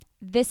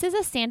This is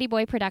a Sandy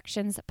Boy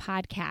Productions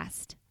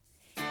podcast.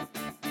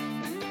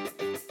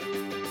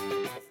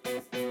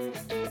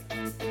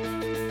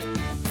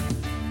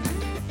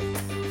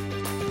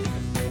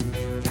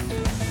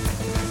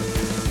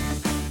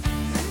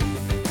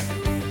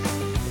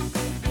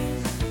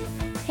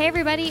 Hey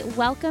everybody,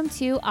 welcome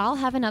to I'll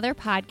Have Another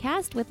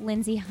Podcast with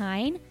Lindsay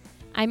Hein.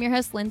 I'm your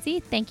host,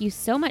 Lindsay. Thank you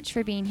so much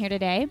for being here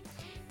today.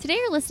 Today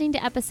you're listening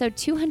to episode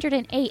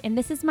 208, and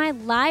this is my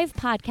live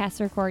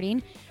podcast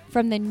recording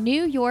from the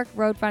New York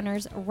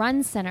Roadrunners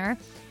Run Center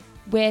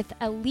with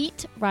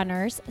elite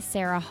runners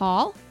Sarah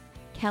Hall,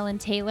 Kellen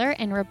Taylor,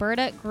 and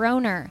Roberta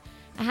Groner.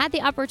 I had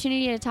the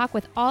opportunity to talk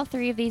with all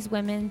three of these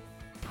women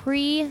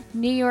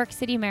pre-New York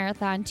City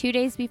Marathon 2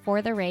 days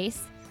before the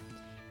race.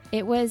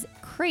 It was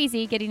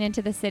crazy getting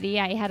into the city.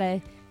 I had a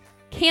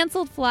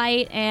canceled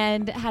flight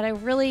and had a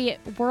really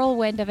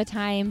whirlwind of a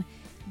time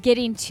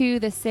getting to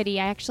the city.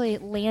 I actually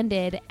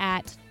landed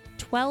at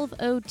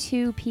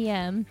 12:02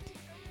 p.m.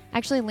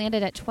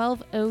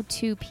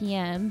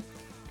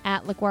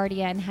 at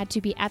LaGuardia and had to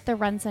be at the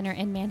Run Center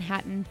in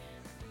Manhattan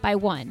by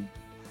 1.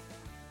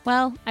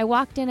 Well, I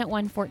walked in at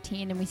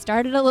 1:14 and we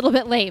started a little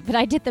bit late, but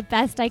I did the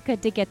best I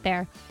could to get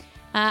there.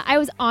 I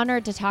was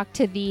honored to talk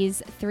to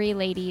these three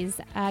ladies.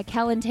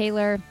 Kellen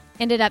Taylor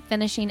ended up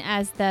finishing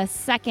as the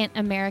second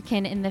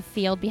American in the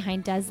field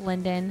behind Des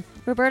Linden.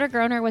 Roberta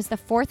Groner was the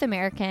fourth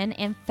American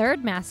and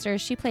third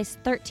Masters. She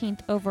placed 13th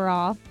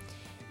overall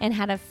and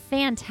had a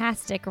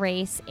fantastic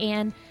race.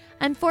 And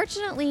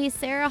unfortunately,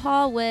 Sarah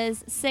Hall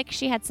was sick.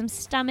 She had some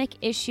stomach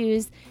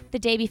issues the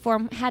day before,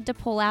 had to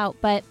pull out.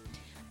 But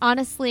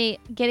honestly,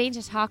 getting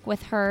to talk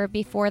with her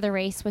before the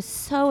race was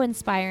so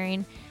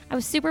inspiring. I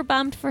was super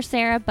bummed for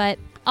Sarah, but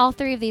all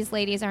three of these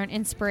ladies are an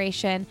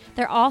inspiration.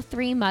 They're all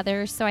three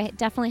mothers, so I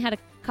definitely had a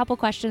couple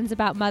questions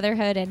about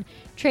motherhood and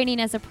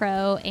training as a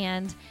pro,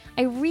 and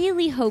I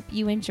really hope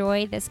you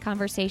enjoy this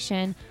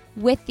conversation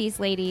with these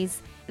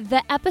ladies.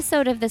 The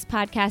episode of this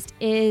podcast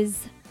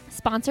is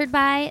sponsored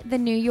by the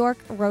New York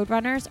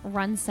Roadrunners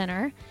Run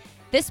Center.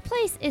 This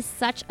place is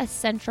such a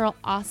central,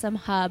 awesome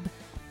hub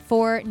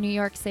for New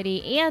York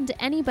City and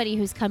anybody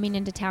who's coming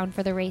into town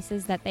for the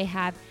races that they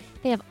have.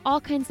 They have all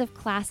kinds of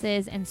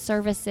classes and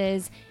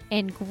services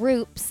and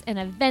groups and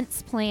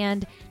events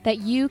planned that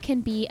you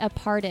can be a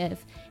part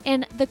of.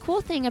 And the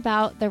cool thing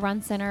about the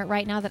Run Center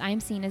right now that I'm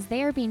seeing is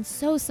they are being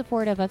so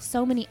supportive of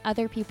so many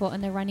other people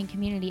in the running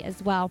community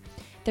as well.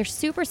 They're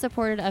super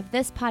supportive of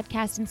this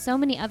podcast and so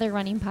many other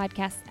running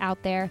podcasts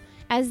out there.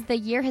 As the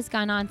year has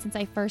gone on since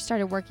I first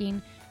started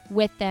working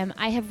with them,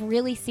 I have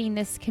really seen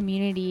this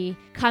community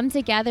come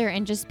together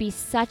and just be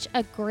such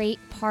a great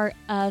part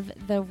of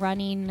the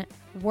running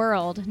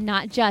world,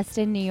 not just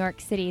in New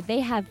York City. They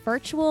have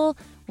virtual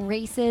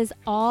races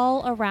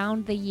all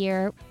around the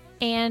year,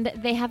 and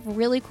they have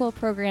really cool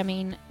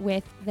programming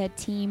with the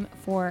Team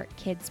for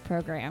Kids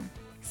program.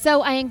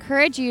 So I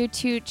encourage you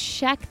to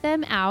check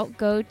them out.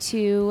 Go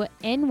to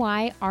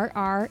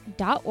nyrr.org,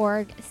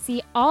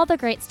 see all the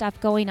great stuff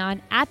going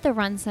on at the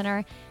Run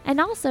Center, and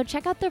also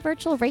check out the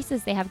virtual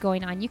races they have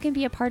going on. You can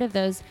be a part of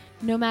those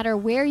no matter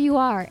where you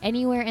are,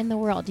 anywhere in the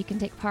world. You can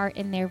take part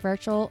in their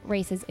virtual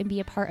races and be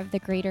a part of the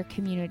greater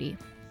community.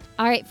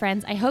 All right,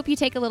 friends, I hope you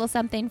take a little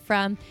something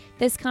from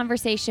this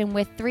conversation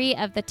with three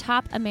of the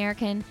top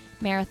American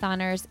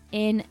marathoners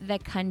in the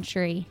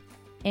country.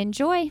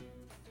 Enjoy.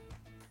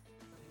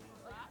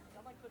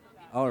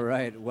 All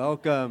right,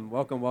 welcome.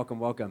 My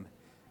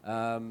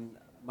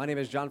name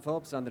is John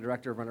Phillips. I'm the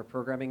Director of Runner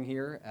Programming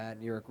here at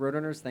New York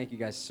Roadrunners. Thank you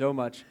guys so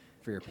much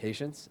for your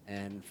patience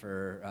and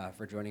for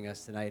joining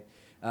us tonight,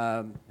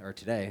 or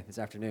today, this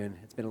afternoon.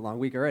 It's been a long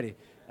week already.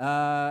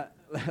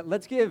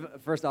 Let's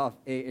give, first off,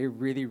 a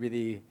really,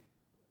 really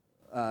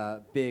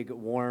big,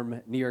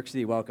 warm New York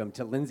City welcome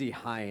to Lindsay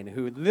Hein,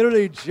 who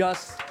literally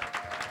just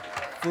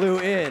flew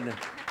in.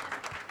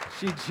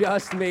 She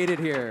just made it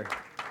here.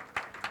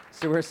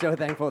 So we're so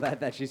thankful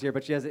that she's here,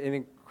 but she has an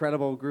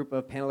incredible group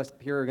of panelists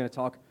here who are going to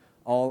talk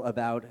all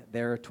about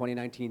their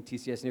 2019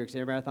 TCS New York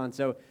City Marathon.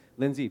 So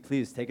Lindsay,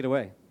 please take it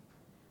away.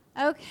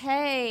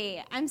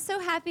 Okay, I'm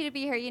so happy to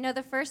be here. You know,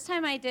 the first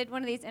time I did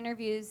one of these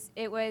interviews,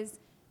 it was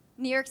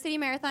New York City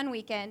Marathon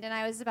weekend, and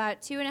I was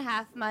about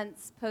 2.5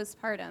 months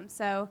postpartum.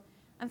 So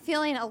I'm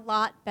feeling a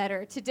lot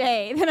better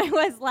today than I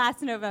was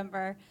last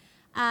November.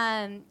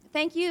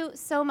 Thank you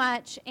so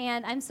much,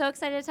 and I'm so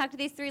excited to talk to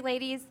these three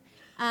ladies.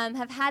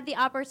 Have had the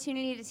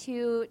opportunity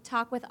to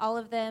talk with all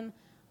of them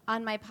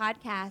on my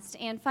podcast.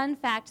 And fun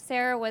fact,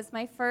 Sarah was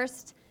my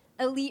first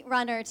elite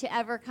runner to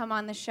ever come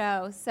on the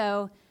show.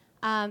 So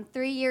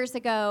 3 years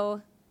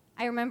ago,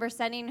 I remember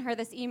sending her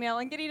this email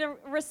and getting a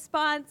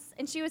response.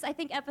 And she was, I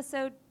think,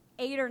 episode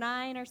 8 or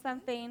 9 or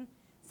something.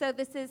 So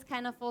this is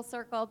kind of full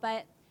circle.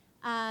 But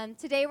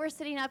today we're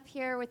sitting up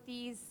here with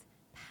these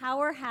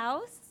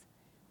powerhouse,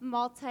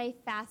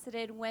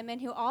 multifaceted women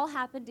who all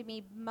happen to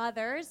be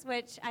mothers,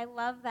 which I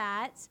love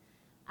that.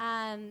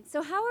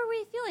 So how are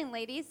we feeling,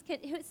 ladies?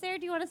 Sarah,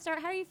 do you want to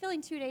start? How are you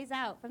feeling 2 days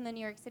out from the New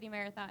York City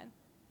Marathon?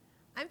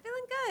 I'm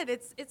feeling good.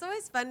 It's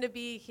always fun to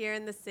be here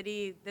in the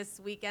city this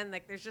weekend.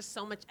 Like there's just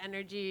so much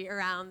energy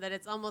around that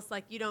it's almost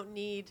like you don't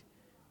need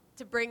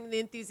to bring the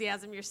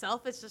enthusiasm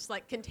yourself. It's just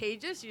like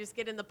contagious. You just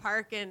get in the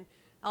park and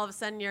all of a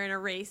sudden you're in a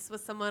race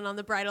with someone on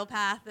the bridle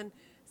path. And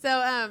so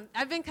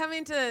I've been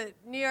coming to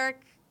New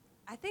York.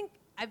 I think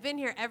I've been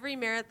here every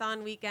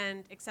marathon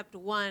weekend except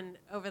one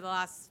over the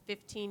last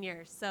 15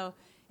 years. So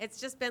it's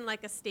just been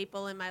like a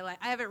staple in my life.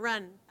 I've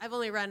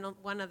only run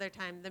one other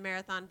time, the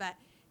marathon, but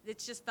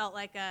it's just felt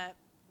like a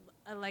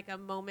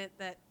moment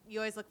that you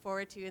always look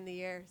forward to in the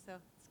year. So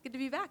it's good to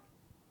be back.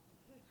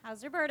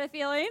 How's Roberta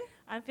feeling?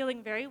 I'm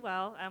feeling very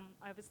well.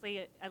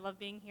 Obviously, I love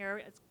being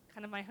here. It's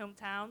kind of my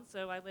hometown,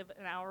 so I live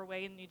an hour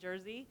away in New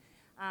Jersey.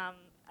 I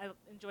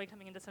enjoy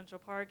coming into Central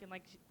Park, and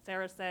like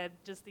Sarah said,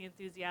 just the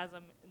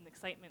enthusiasm and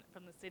excitement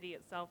from the city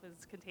itself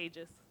is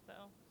contagious. So,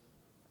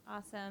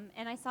 Awesome.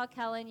 And I saw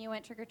Kellen, you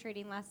went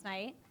trick-or-treating last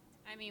night.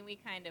 I mean, we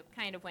kind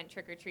of went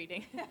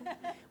trick-or-treating.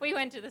 We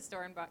went to the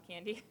store and bought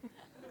candy.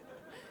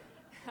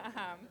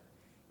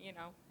 You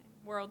know,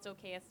 world's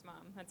okayest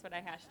mom. That's what I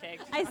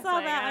hashtagged. I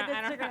saw that on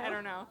I Instagram.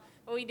 don't know,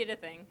 but we did a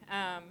thing.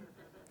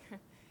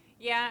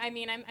 Yeah, I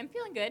mean, I'm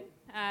feeling good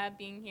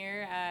being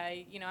here.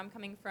 You know, I'm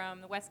coming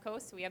from the West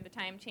Coast, so we have the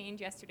time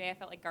change. Yesterday I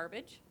felt like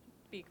garbage,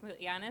 to be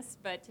completely honest,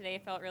 but today I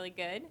felt really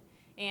good.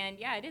 And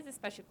yeah, it is a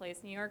special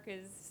place. New York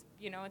is,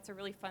 you know, it's a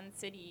really fun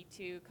city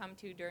to come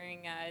to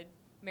during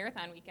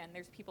marathon weekend.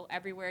 There's people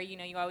everywhere. You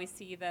know, you always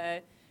see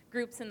the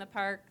groups in the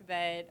park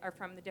that are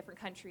from the different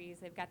countries.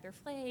 They've got their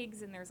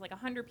flags, and there's like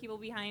 100 people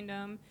behind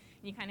them.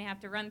 And you kind of have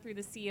to run through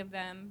the sea of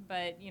them,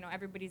 but you know,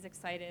 everybody's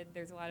excited.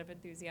 There's a lot of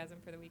enthusiasm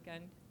for the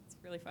weekend. It's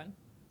really fun.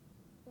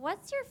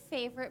 What's your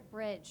favorite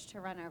bridge to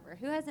run over?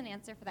 Who has an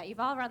answer for that? You've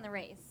all run the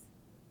race.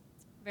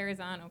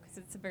 Verrazano, because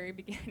it's the very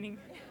beginning.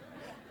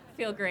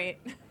 Feel great.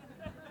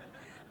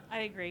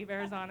 I agree,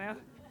 Verrazano.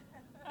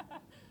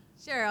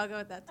 Sure, I'll go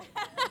with that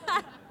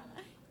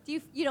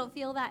too. You don't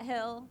feel that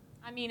hill?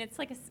 I mean, it's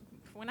like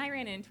when I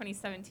ran it in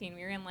 2017,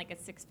 we ran like a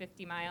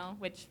 650 mile,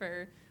 which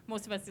for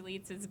most of us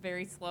elites is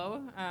very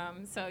slow.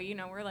 So, you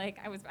know, we're like,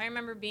 I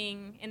remember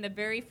being in the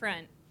very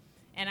front,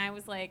 and I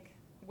was like,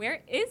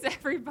 where is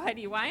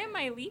everybody? Why am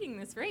I leading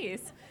this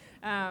race?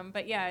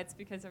 But yeah, it's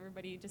because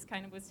everybody just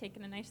kind of was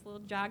taking a nice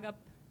little jog up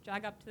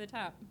to the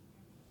top.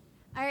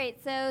 All right,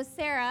 so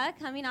Sarah,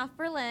 coming off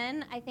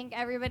Berlin, I think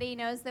everybody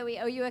knows that we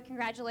owe you a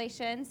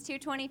congratulations.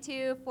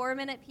 2:22,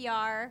 4-minute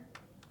PR.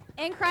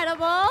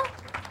 Incredible.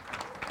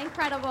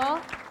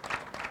 Incredible.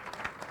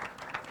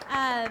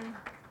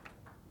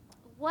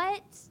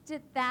 What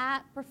did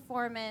that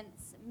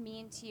performance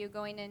mean to you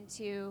going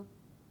into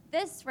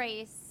this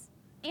race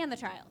and the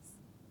trials?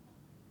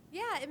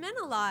 Yeah, it meant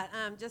a lot,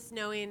 just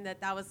knowing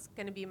that that was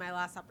going to be my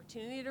last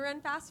opportunity to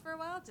run fast for a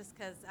while, just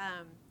because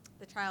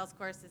the trials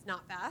course is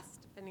not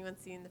fast, if anyone's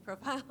seen the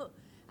profile.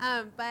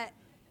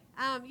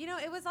 You know,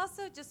 it was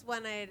also just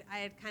one I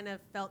had kind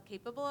of felt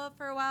capable of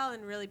for a while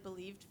and really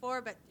believed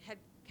for, but had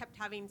kept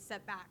having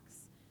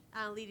setbacks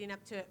leading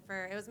up to it.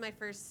 It was my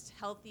first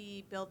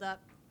healthy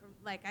build-up.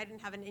 Like, I didn't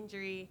have an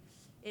injury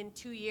in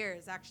 2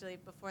 years, actually,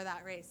 before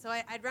that race. So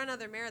I'd run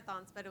other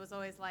marathons, but it was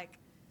always like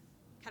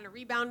kind of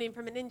rebounding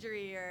from an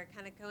injury or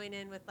kind of going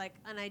in with like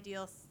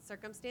unideal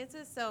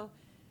circumstances. So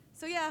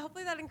yeah,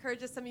 hopefully that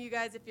encourages some of you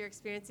guys if you're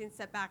experiencing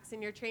setbacks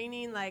in your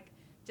training, like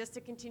just to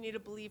continue to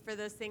believe for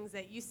those things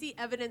that you see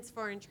evidence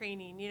for in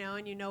training, you know,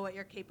 and you know what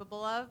you're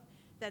capable of,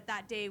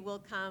 that day will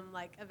come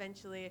like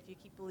eventually if you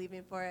keep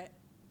believing for it.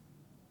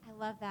 I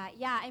love that.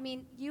 Yeah, I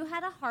mean, you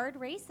had a hard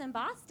race in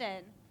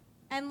Boston.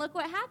 And look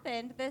what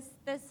happened this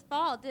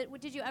fall. Did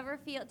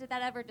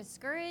that ever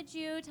discourage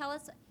you? Tell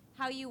us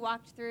how you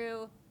walked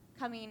through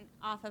coming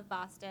off of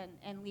Boston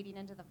and leading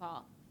into the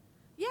fall.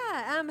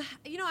 Yeah,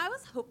 you know, I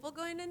was hopeful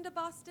going into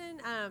Boston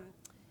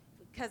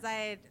because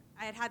I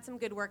had some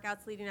good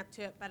workouts leading up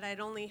to it, but I'd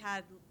only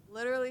had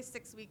literally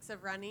 6 weeks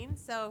of running.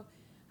 So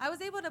I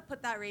was able to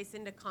put that race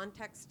into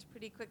context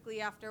pretty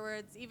quickly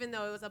afterwards, even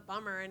though it was a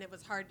bummer and it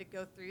was hard to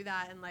go through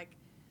that and like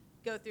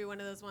go through one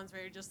of those ones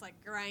where you're just like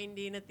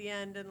grinding at the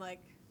end and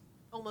like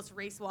almost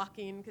race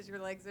walking because your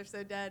legs are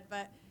so dead.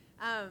 But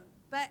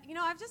you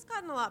know, I've just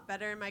gotten a lot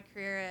better in my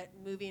career at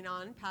moving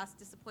on past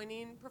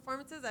disappointing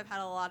performances. I've had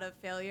a lot of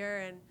failure,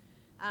 and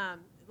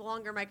the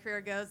longer my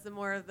career goes, the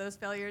more of those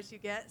failures you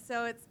get.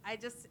 So I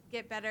just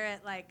get better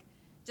at like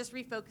just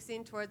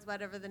refocusing towards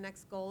whatever the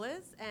next goal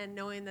is, and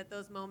knowing that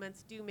those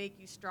moments do make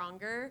you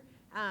stronger.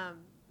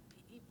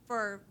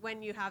 For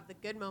when you have the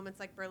good moments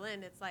like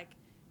Berlin, it's like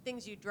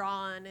things you draw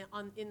on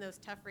in those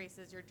tough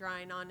races, you're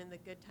drawing on in the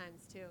good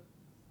times too.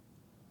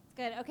 It's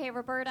good. Okay,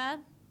 Roberta,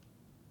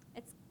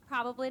 it's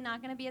probably not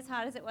going to be as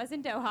hot as it was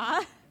in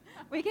Doha.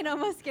 We can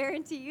almost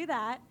guarantee you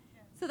that.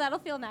 So that'll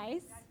feel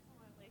nice.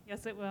 Absolutely.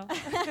 Yes, it will.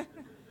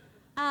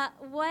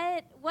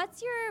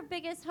 What's your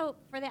biggest hope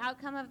for the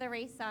outcome of the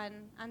race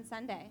on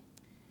Sunday?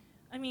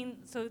 I mean,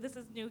 so this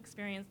is new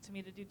experience to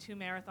me to do 2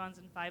 marathons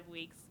in 5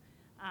 weeks.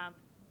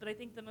 But I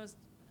think the most,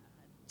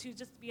 to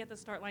just be at the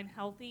start line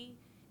healthy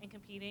and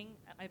competing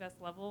at my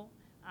best level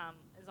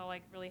is all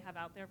I really have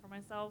out there for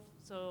myself.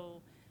 So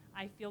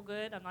I feel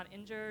good. I'm not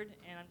injured,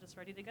 and I'm just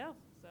ready to go.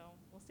 So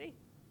we'll see.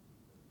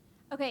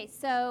 Okay,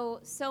 so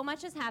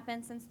much has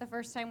happened since the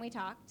first time we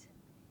talked.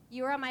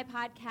 You were on my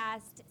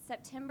podcast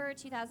September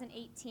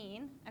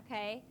 2018,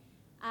 okay?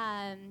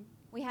 I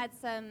had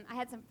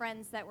some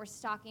friends that were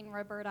stalking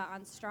Roberta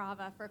on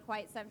Strava for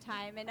quite some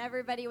time, and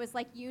everybody was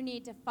like, you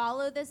need to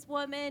follow this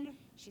woman.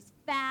 She's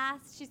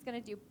fast. She's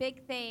going to do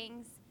big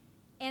things.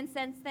 And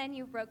since then,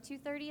 you broke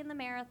 2:30 in the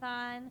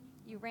marathon.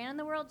 You ran in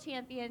the World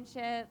Championships.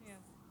 Yeah.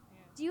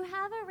 Do you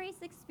have a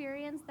race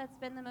experience that's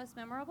been the most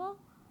memorable?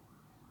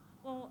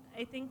 Well,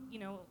 I think,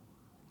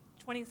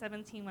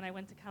 2017 when I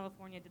went to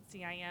California, did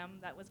CIM,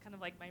 that was kind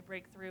of like my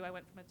breakthrough. I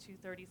went from a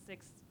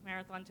 2:36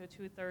 marathon to a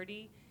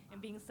 2:30,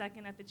 and being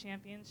second at the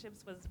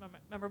championships was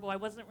memorable. I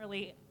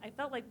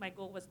felt like my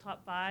goal was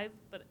top 5,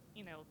 but,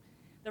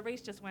 the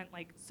race just went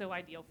like so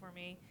ideal for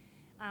me.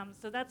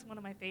 So that's one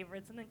of my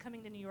favorites. And then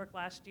coming to New York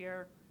last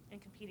year and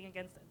competing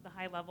against the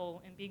high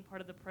level and being part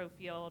of the pro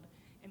field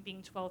and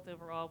being 12th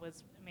overall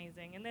was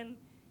amazing. And then,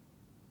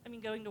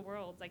 going to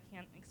Worlds, I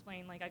can't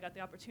explain. Like, I got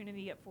the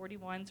opportunity at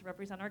 41 to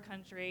represent our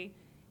country,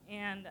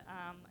 and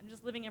I'm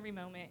just living every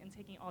moment and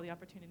taking all the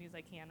opportunities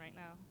I can right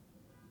now.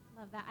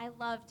 Love that. I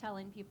love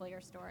telling people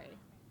your story.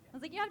 I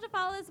was like, you have to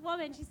follow this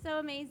woman. She's so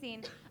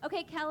amazing.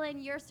 Okay,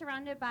 Kellen, you're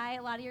surrounded by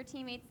a lot of your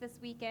teammates this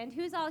weekend.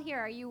 Who's all here?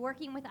 Are you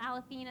working with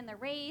Alafine in the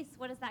race?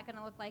 What is that going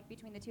to look like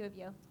between the two of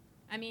you?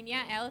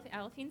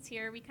 Alafine's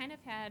here. We kind of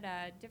had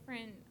a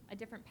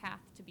different path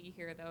to be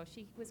here, though.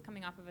 She was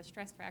coming off of a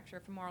stress fracture,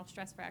 femoral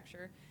stress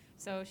fracture,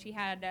 so she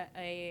had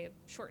a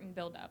shortened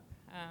buildup.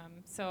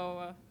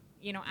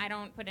 I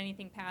don't put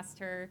anything past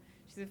her.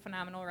 She's a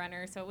phenomenal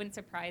runner, so it wouldn't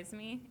surprise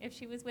me if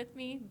she was with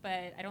me,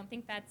 but I don't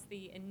think that's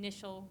the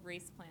initial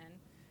race plan.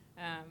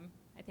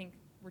 I think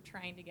we're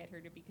trying to get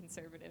her to be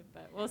conservative,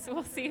 but we'll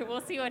see.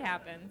 We'll see what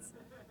happens.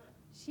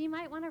 She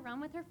might want to run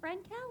with her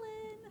friend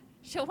Kellen.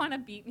 She'll want to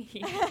beat me.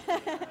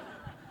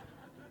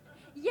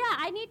 Yeah,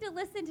 I need to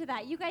listen to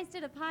that. You guys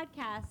did a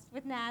podcast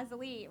with Naz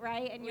Elite,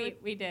 right? And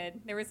we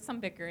did. There was some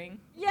bickering.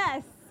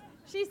 Yes,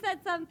 she said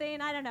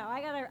something. I don't know.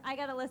 I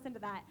gotta listen to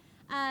that.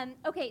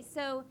 Okay,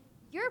 so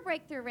your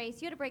breakthrough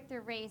race. You had a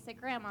breakthrough race at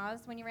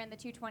Grandma's when you ran the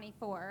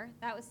 2:24.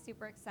 That was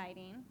super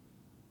exciting.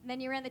 And then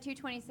you ran the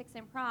 2:26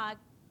 in Prague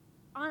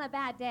on a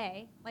bad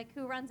day. Like,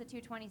 who runs a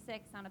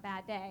 2:26 on a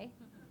bad day?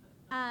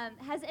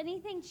 Has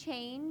anything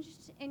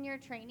changed in your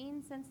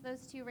training since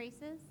those two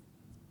races?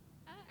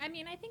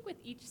 I think with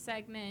each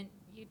segment,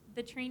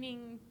 the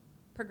training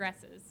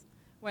progresses,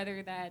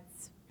 whether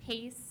that's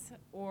pace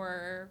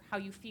or how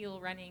you feel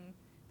running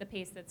the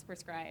pace that's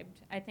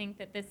prescribed. I think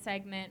that this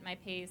segment, my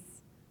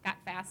pace got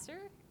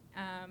faster.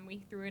 We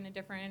threw in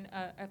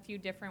a few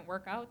different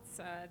workouts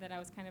that I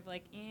was kind of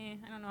like, I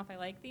don't know if I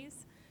like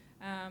these.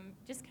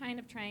 Just kind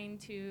of trying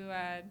to,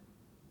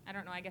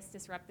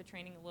 disrupt the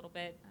training a little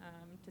bit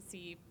to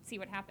see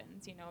what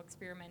happens,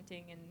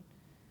 experimenting and,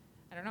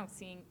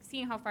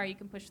 seeing how far you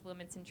can push the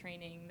limits in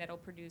training that'll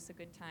produce a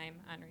good time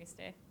on race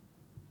day.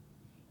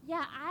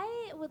 Yeah,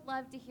 I would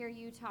love to hear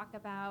you talk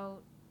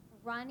about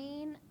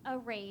running a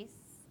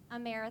race, a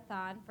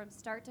marathon, from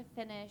start to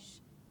finish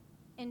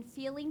and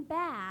feeling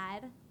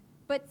bad,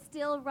 but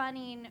still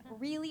running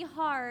really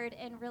hard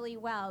and really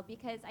well,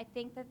 because I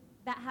think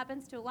that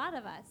happens to a lot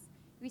of us.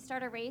 We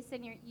start a race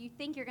and you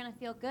think you're going to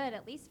feel good,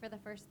 at least for the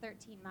first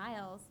 13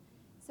 miles.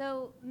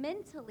 So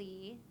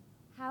mentally,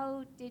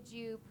 how did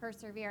you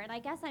persevere? And I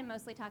guess I'm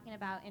mostly talking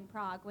about in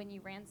Prague when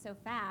you ran so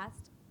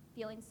fast,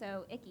 feeling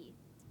so icky.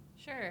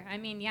 Sure.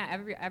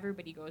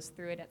 Everybody goes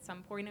through it at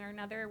some point or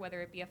another,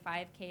 whether it be a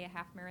 5K, a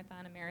half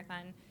marathon, a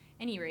marathon,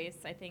 any race.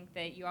 I think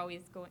that you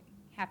always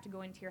have to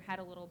go into your head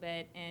a little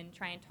bit and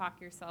try and talk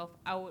yourself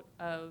out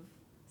of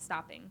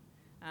stopping.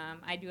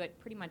 I do it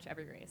pretty much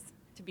every race,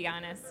 to be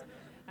honest.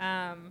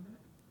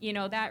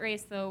 That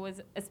race, though, was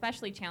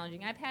especially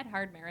challenging. I've had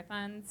hard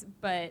marathons,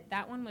 but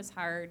that one was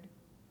hard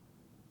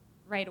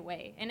right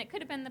away. And it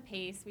could have been the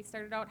pace. We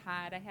started out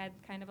hot. I had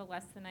kind of a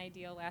less than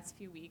ideal last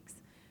few weeks.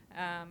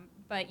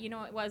 But,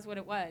 it was what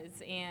it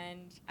was.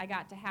 And I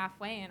got to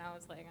halfway, and I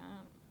was like,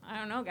 I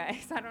don't know,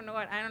 guys. I don't know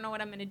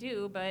what I'm going to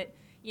do. But,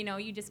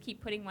 you just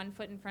keep putting one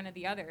foot in front of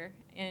the other.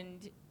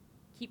 And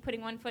keep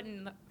putting one foot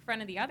in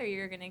front of the other,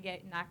 you're going to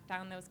get knocked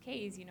down those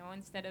Ks.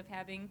 Instead of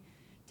having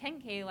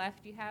 10K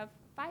left, you have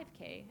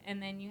 5K,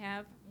 and then you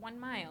have 1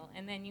 mile,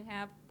 and then you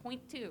have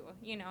 0.2,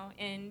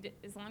 and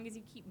as long as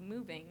you keep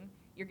moving,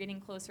 you're getting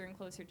closer and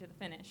closer to the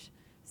finish.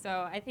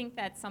 So I think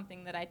that's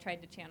something that I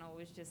tried to channel,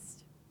 was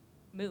just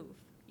move,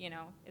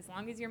 as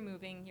long as you're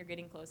moving, you're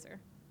getting closer.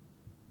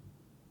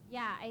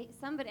 Yeah,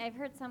 I've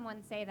heard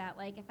someone say that,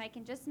 like, if I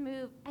can just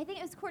move, I think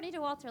it was Courtney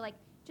DeWalter, like,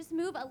 just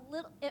move a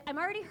little, I'm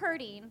already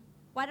hurting,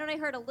 why don't I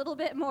hurt a little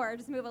bit more,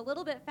 just move a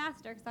little bit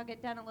faster, because I'll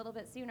get done a little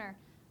bit sooner.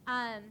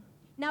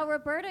 Now,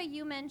 Roberta,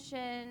 you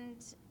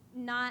mentioned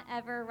not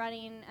ever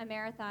running a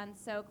marathon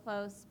so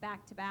close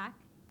back to back.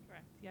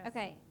 Correct, yes.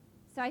 Okay,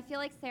 so I feel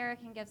like Sarah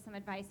can give some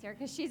advice here,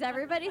 because she's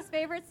everybody's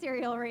favorite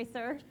serial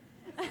racer.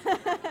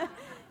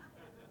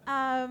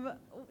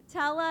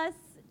 Tell us,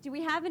 do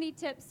we have any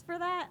tips for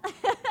that?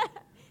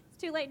 It's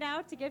too late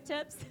now to give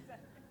tips.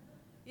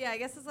 Yeah, I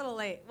guess it's a little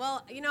late.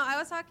 Well, I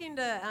was talking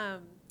to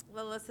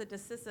Lalissa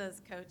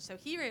DeSissa's coach. So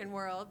he ran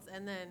Worlds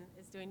and then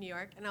is doing New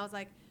York. And I was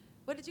like,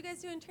 what did you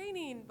guys do in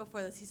training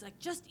before this? He's like,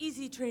 just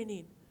easy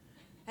training.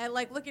 And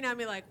like looking at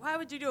me like, why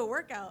would you do a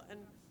workout? And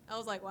I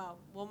was like, wow.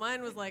 Well,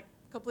 mine was like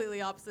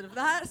completely opposite of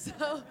that.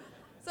 So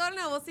I don't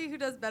know. We'll see who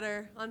does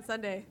better on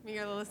Sunday, me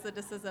or Lalissa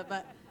DeSissa.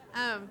 But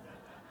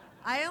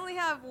I only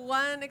have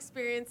one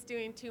experience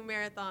doing 2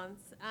 marathons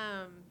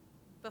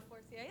before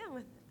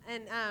CIM.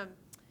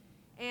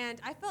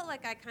 And I felt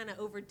like I kind of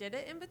overdid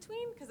it in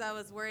between because I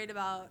was worried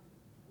about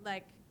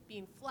like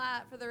being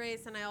flat for the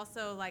race, and I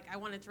also I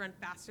wanted to run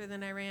faster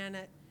than I ran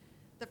at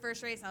the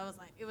first race. I was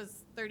like, it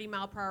was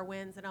 30-mile-per-hour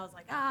winds, and I was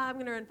like, I'm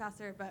gonna run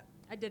faster, but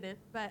I didn't.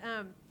 But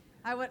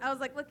I was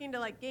like looking to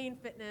like gain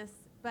fitness,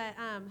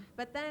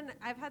 but then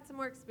I've had some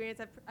more experience.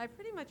 I've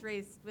pretty much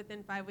raced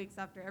within 5 weeks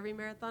after every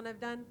marathon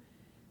I've done,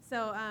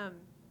 so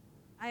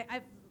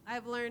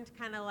I've learned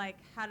kind of like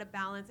how to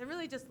balance and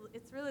really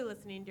it's really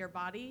listening to your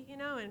body,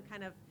 and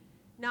kind of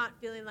not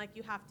feeling like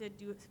you have to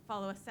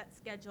follow a set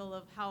schedule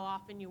of how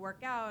often you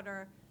work out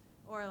or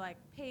like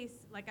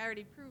pace. Like I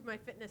already proved my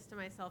fitness to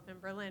myself in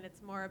Berlin.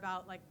 It's more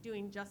about like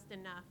doing just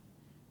enough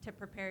to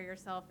prepare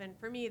yourself. And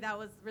for me, that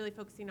was really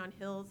focusing on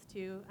hills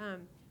too.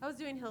 I was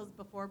doing hills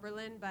before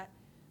Berlin, but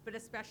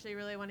especially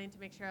really wanting to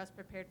make sure I was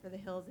prepared for the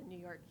hills in New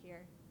York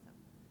here.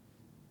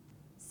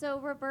 So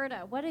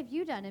Roberta, what have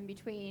you done in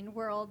between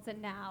Worlds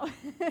and now?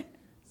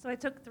 So I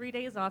took 3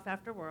 days off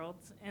after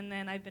Worlds, and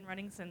then I've been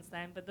running since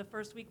then. But the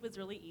first week was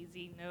really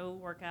easy,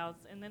 no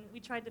workouts. And then we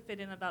tried to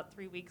fit in about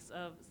 3 weeks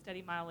of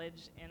steady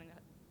mileage, and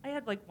I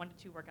had like 1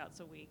 to 2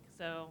 workouts a week,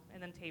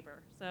 and then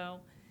taper.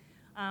 So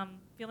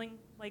feeling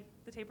like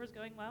the taper's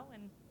going well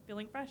and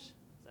feeling fresh.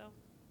 So.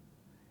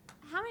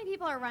 How many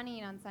people are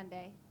running on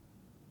Sunday?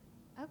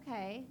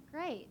 Okay,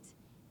 great.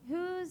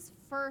 Who's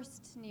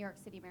first New York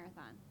City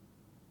Marathon?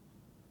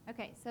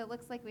 Okay, so it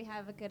looks like we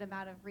have a good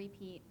amount of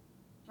repeat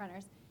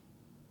runners.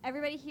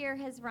 Everybody here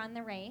has run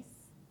the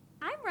race.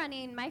 I'm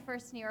running my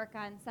first New York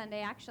on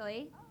Sunday,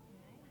 actually.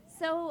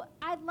 So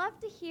I'd love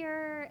to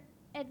hear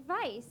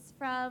advice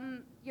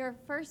from your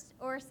first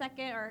or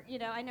second, or,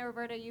 I know,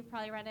 Roberto, you've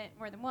probably run it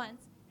more than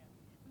once.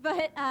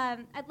 But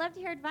I'd love to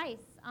hear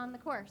advice on the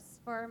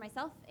course for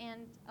myself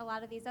and a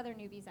lot of these other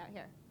newbies out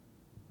here.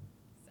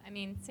 I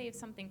mean, save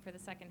something for the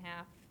second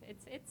half.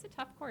 It's a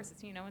tough course.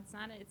 It's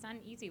not an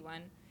easy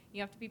one. You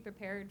have to be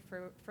prepared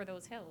for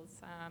those hills,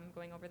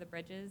 going over the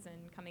bridges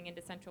and coming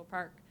into Central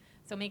Park.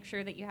 So make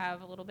sure that you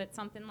have a little bit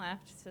something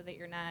left so that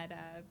you're not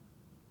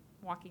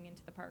walking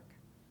into the park.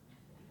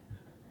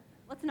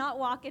 Let's not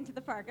walk into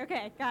the park.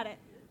 Okay, got it.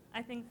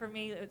 I think for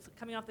me, it's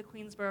coming off the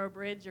Queensboro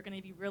Bridge. You're going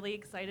to be really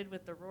excited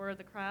with the roar of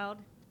the crowd.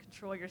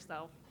 Control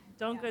yourself.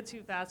 Don't go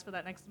too fast for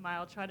that next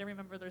mile. Try to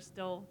remember there's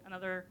still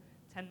another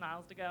 10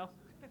 miles to go.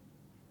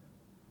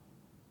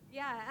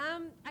 Yeah,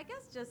 I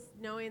guess just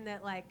knowing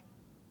that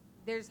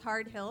there's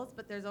hard hills,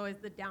 but there's always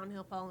the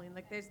downhill following.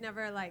 Like there's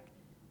never like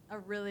a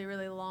really,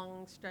 really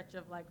long stretch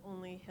of like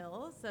only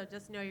hills. So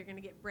just know you're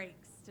gonna get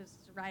breaks.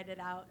 Just ride it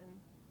out and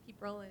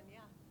keep rolling. Yeah.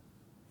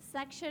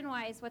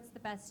 Section-wise, what's the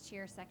best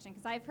cheer section?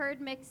 Because I've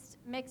heard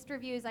mixed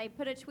reviews. I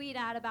put a tweet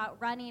out about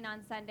running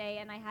on Sunday,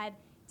 and I had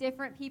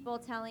different people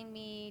telling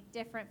me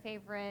different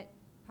favorite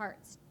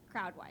parts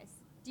crowd-wise.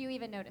 Do you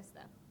even notice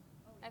them?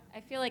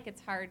 I feel like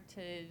it's hard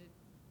to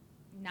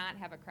not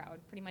have a crowd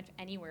pretty much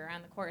anywhere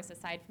on the course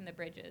aside from the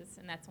bridges,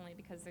 and that's only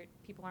because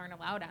people aren't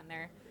allowed on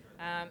there.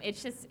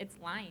 It's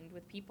lined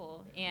with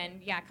people,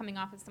 and yeah, coming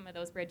off of some of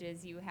those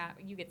bridges, you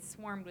get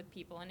swarmed with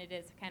people, and it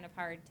is kind of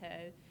hard to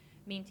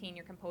maintain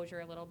your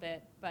composure a little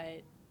bit,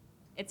 but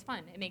it's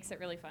fun. It makes it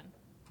really fun.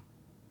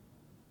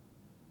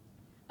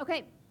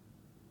 Okay,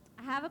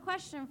 I have a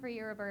question for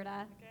you,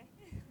 Roberta.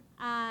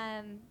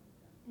 Okay.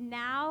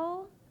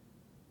 Now,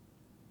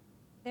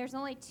 there's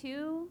only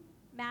 2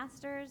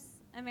 Masters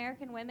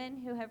American women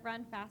who have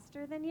run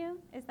faster than you.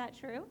 Is that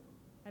true?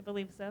 I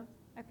believe so.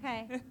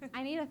 Okay.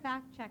 I need a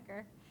fact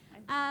checker.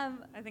 I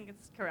think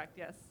it's correct,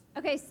 yes.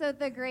 Okay, so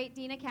the great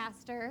Dina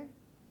Castor,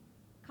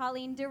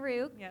 Colleen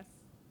Darouk. Yes.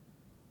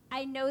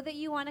 I know that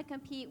you want to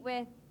compete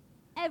with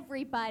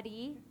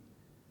everybody,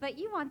 but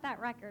you want that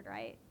record,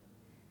 right?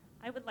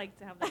 I would like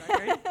to have the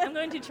record. I'm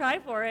going to try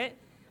for it.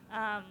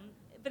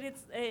 But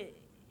it's,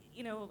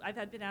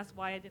 I've been asked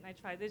why didn't I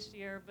try this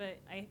year, but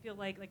I feel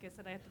like I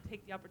said, I have to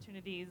take the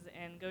opportunities,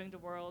 and going to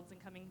Worlds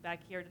and coming back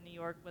here to New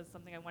York was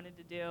something I wanted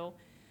to do.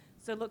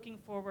 So looking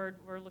forward,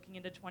 we're looking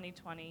into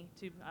 2020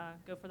 to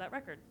go for that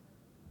record.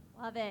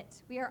 Love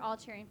it. We are all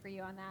cheering for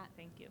you on that.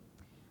 Thank you.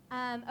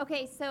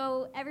 Okay,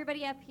 so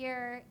everybody up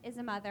here is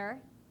a mother,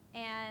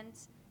 and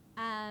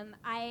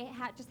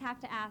I just have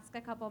to ask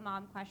a couple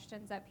mom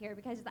questions up here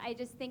because I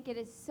just think it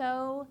is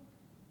so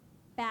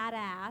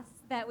badass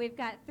that we've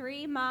got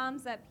 3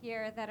 moms up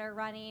here that are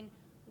running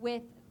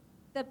with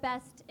the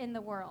best in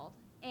the world.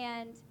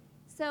 And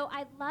so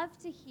I'd love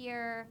to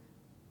hear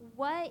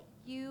what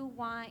you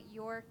want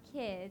your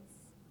kids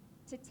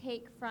to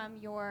take from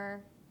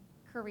your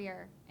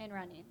career in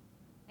running.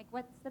 Like,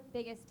 what's the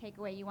biggest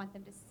takeaway you want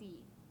them to see?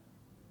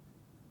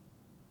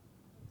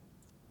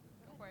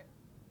 Go for it.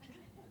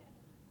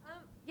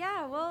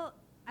 Yeah, well,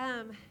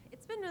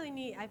 it's been really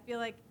neat. I feel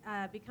like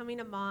becoming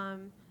a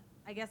mom,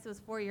 I guess it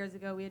was 4 years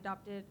ago, we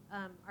adopted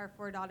our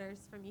 4 daughters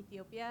from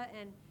Ethiopia,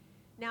 and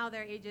now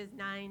they're ages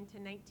 9 to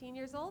 19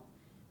 years old.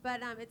 But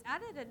it's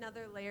added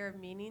another layer of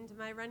meaning to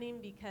my running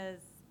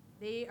because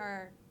they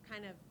are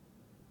kind of,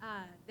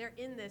 they're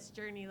in this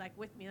journey like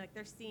with me, like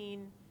they're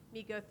seeing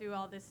me go through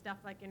all this stuff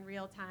like in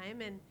real time.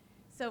 And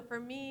so for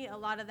me, a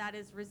lot of that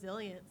is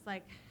resilience,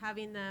 like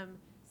having them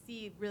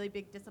see really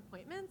big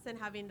disappointments and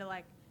having to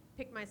like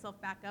pick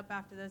myself back up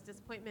after those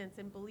disappointments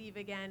and believe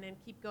again and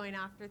keep going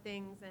after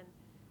things.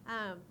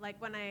 And like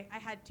when I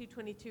had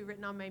 222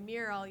 written on my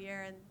mirror all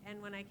year,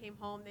 and when I came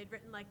home, they'd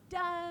written like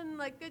done,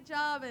 like good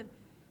job,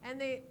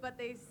 and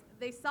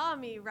they saw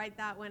me write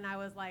that when I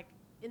was like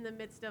in the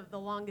midst of the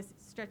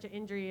longest stretch of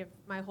injury of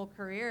my whole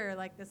career,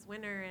 like this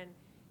winter,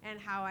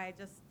 and how I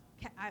just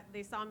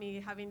they saw me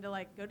having to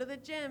like go to the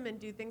gym and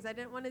do things I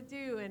didn't want to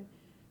do,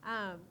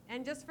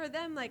 and just for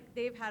them, like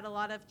they've had a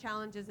lot of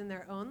challenges in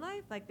their own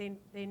life, like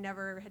they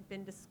never had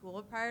been to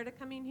school prior to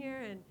coming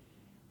here, and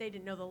they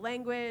didn't know the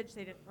language,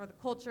 they didn't, or the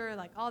culture,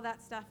 like all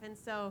that stuff. And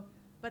so,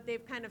 but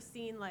they've kind of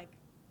seen like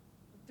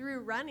through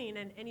running,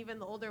 and even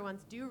the older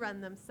ones do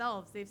run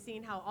themselves, they've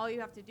seen how all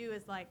you have to do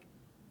is like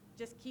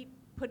just keep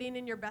putting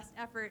in your best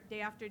effort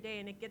day after day,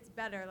 and it gets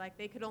better. Like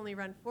they could only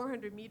run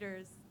 400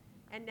 meters,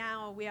 and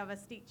now we have a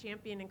state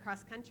champion in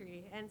cross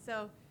country. And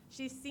so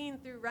she's seen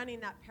through running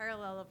that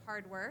parallel of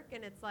hard work,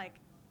 and it's like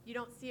you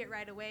don't see it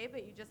right away,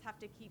 but you just have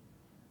to keep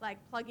like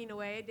plugging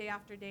away day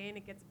after day, and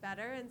it gets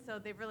better. And so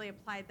they've really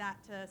applied that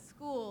to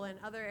school and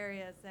other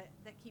areas that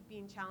keep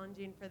being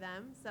challenging for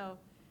them. So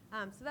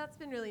so that's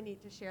been really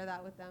neat to share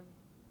that with them.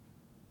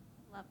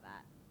 Love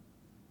that.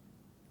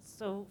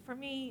 So for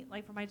me,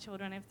 like for my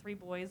children, I have 3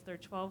 boys. They're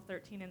 12,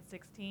 13, and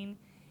 16.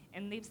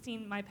 And they've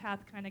seen my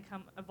path kind of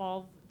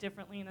evolve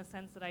differently in the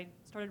sense that I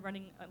started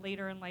running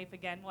later in life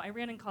again. Well, I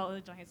ran in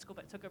college and high school,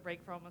 but took a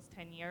break for almost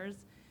 10 years.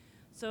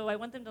 So I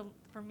want them to,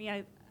 for me,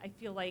 I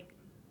feel like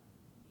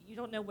you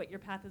don't know what your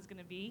path is going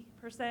to be,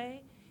 per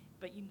se,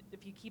 but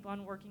if you keep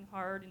on working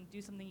hard and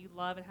do something you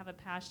love and have a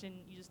passion,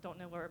 you just don't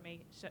know where it may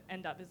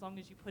end up, as long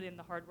as you put in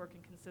the hard work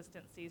and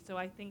consistency. So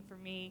I think for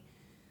me,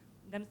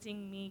 them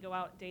seeing me go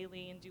out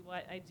daily and do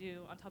what I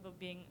do on top of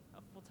being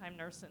a full-time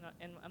nurse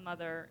and a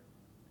mother,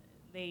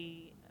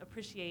 they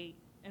appreciate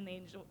and they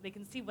enjoy, they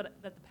can see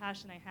that the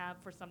passion I have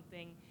for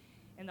something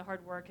and the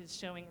hard work is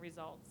showing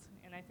results.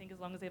 And I think as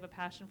long as they have a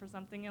passion for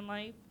something in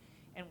life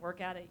and work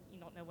at it, you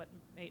don't know what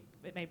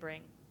it may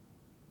bring.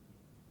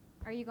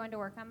 Are you going to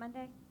work on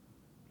Monday?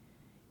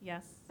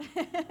 Yes,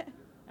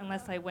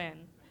 unless I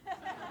win.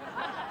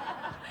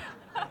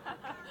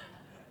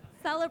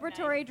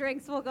 Celebratory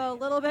drinks will go a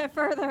little bit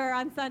further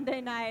on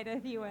Sunday night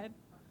if you win.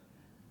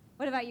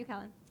 What about you,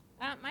 Kellen?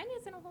 Mine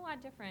isn't a whole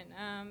lot different.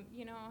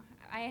 You know,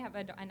 I have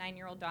a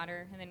 9-year-old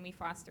daughter, and then we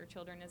foster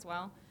children as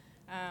well.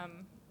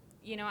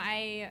 You know,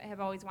 I have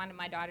always wanted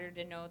my daughter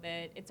to know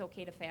that it's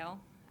okay to fail.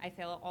 I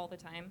fail all the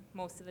time,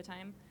 most of the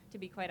time, to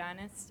be quite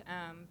honest,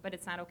 but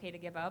it's not okay to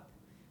give up.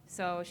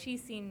 So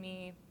she's seen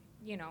me,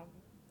 you know,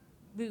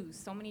 lose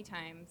so many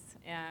times,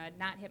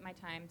 not hit my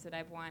times that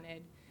I've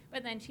wanted.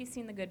 But then she's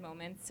seen the good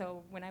moments.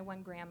 So when I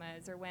won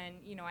Grandma's, or when,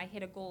 you know, I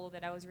hit a goal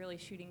that I was really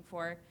shooting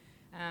for,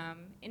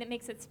 and it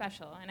makes it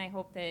special. And I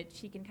hope that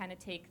she can kind of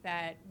take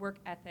that work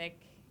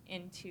ethic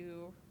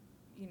into,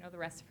 you know, the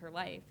rest of her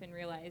life, and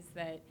realize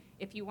that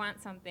if you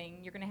want something,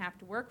 you're going to have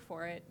to work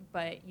for it,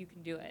 but you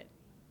can do it.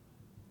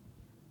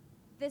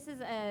 This is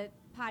a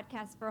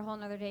podcast for a whole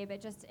nother day, but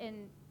just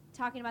in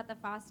talking about the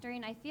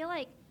fostering, I feel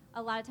like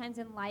a lot of times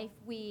in life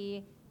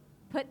we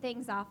put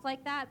things off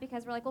like that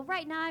because we're like, well,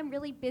 right now I'm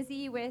really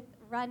busy with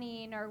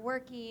running or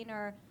working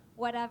or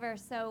whatever.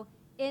 So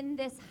in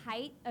this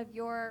height of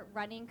your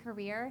running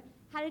career,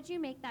 how did you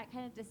make that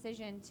kind of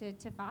decision to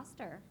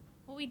foster?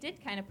 Well, we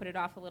did kind of put it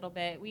off a little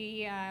bit.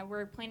 We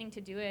were planning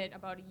to do it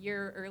about a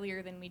year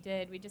earlier than we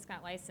did. We just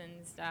got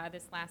licensed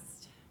this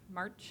last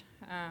March,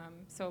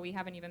 so we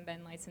haven't even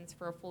been licensed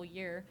for a full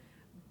year.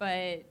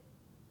 But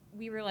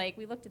we were like,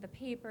 we looked at the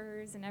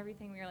papers and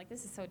everything. We were like,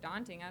 this is so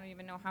daunting. I don't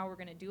even know how we're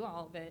going to do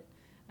all of it.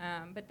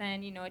 But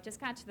then, you know, it just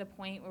got to the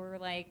point where we were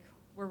like,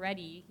 we're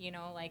ready. You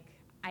know, like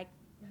I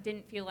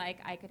didn't feel like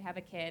I could have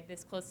a kid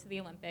this close to the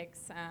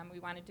Olympics. We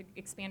wanted to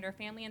expand our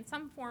family in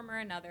some form or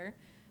another.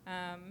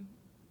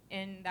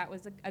 And that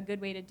was a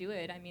good way to do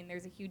it. I mean,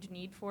 there's a huge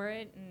need for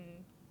it,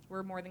 and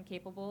we're more than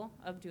capable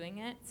of doing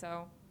it.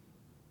 So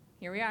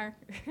here we are.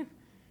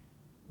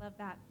 Love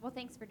that. Well,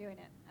 thanks for doing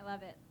it. I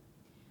love it.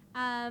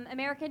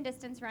 American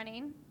distance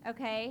running,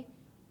 okay.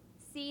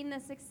 Seeing the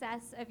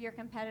success of your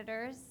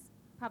competitors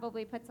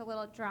probably puts a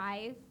little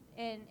drive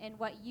in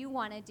what you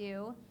want to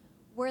do.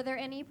 Were there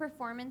any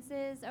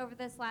performances over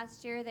this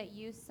last year that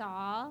you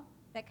saw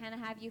that kind of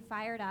have you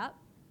fired up?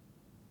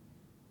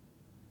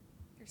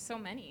 There's so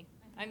many.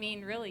 I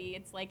mean, really,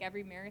 it's like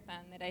every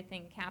marathon that I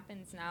think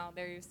happens now.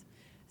 There's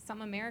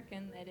some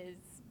American that is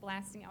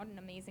blasting out an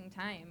amazing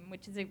time,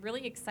 which is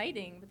really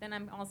exciting. But then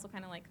I'm also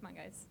kind of like, come on,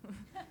 guys,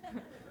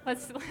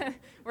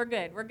 we're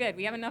good.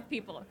 We have enough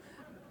people,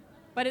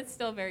 but it's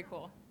still very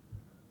cool.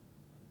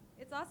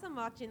 It's awesome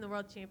watching the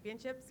World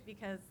Championships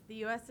because the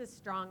U.S. is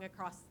strong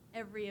across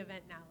every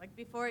event now. Like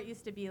before, it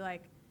used to be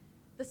like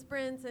the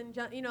sprints and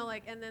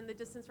and then the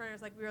distance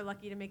runners. Like we were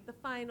lucky to make the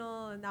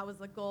final, and that was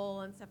the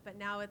goal and stuff. But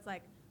now it's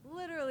like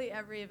literally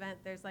every event,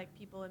 there's like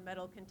people in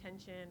medal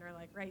contention or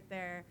like right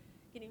there,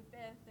 getting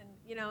fifth,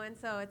 and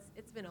so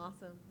it's been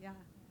awesome. Yeah.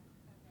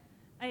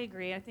 I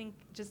agree. I think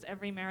just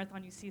every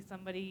marathon you see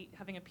somebody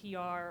having a PR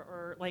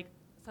or like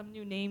some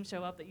new name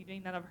show up that you may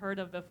not have heard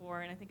of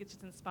before, and I think it's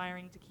just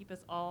inspiring to keep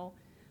us all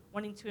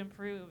wanting to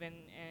improve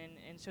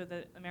and show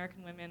that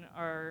American women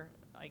are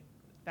like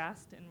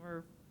fast and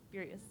we're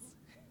furious.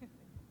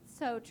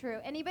 So true.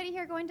 Anybody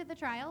here going to the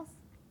trials?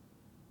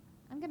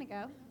 I'm going to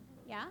go.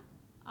 Yeah?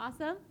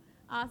 Awesome.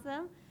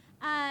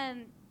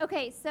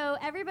 Okay, so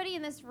everybody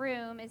in this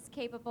room is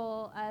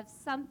capable of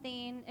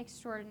something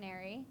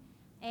extraordinary,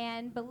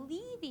 and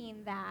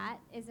believing that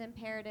is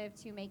imperative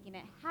to making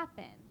it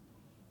happen.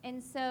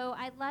 And so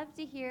I'd love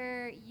to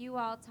hear you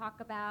all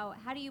talk about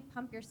how do you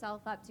pump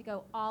yourself up to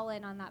go all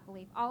in on that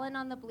belief, all in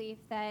on the belief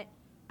that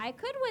I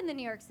could win the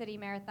New York City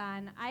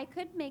Marathon, I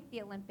could make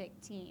the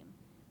Olympic team.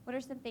 What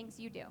are some things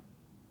you do?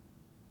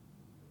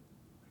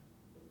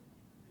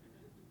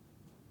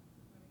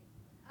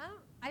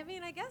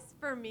 I guess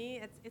for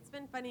me, it's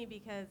been funny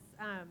because,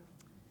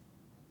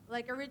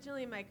 like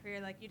originally in my career,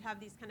 like you'd have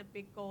these kind of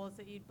big goals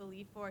that you'd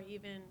believe for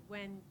even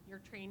when your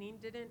training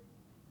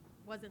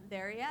wasn't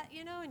there yet,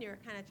 and you're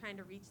kind of trying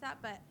to reach that.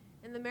 But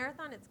in the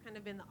marathon, it's kind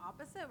of been the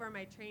opposite, where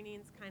my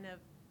training's kind of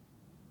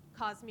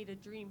caused me to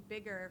dream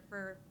bigger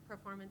for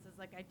performances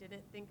like I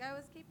didn't think I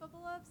was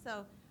capable of.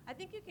 So I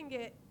think it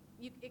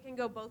can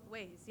go both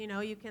ways.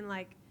 You can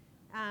like,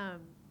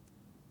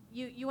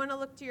 you want to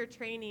look to your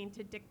training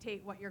to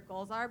dictate what your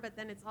goals are, but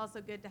then it's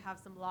also good to have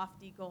some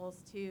lofty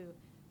goals too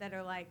that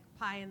are like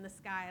pie in the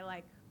sky,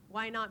 like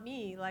why not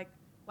me? Like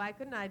why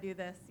couldn't I do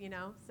this?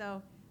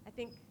 So I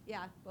think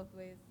both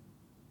ways.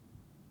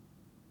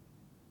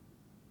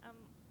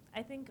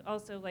 I think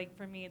also like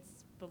for me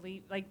it's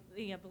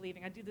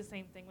believing. I do the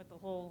same thing with the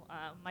whole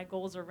my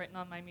goals are written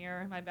on my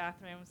mirror in my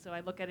bathroom, so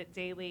I look at it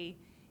daily,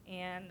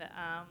 and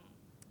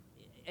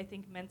I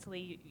think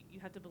mentally you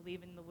have to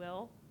believe in the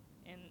will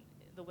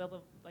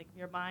of like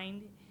your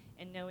mind,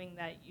 and knowing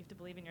that you have to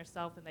believe in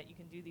yourself and that you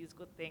can do these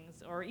good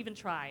things or even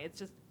try. It's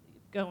just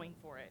going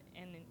for it.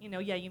 And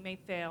you may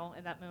fail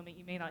in that moment,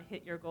 you may not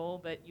hit your goal,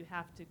 but you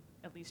have to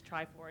at least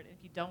try for it.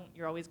 If you don't,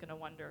 you're always going to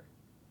wonder.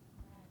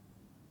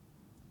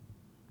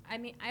 I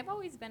mean, I've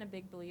always been a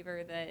big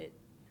believer that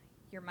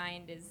your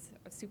mind is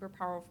a super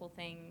powerful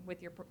thing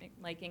with your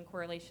in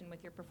correlation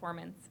with your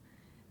performance.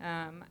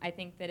 I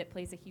think that it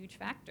plays a huge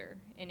factor.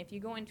 And if you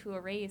go into a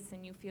race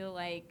and you feel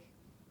like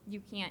you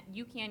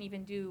can't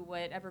even do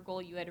whatever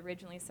goal you had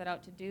originally set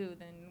out to do,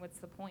 then what's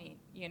the point?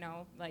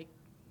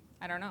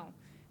 I don't know.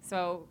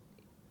 So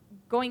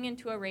going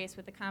into a race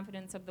with the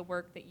confidence of the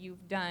work that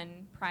you've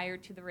done prior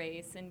to the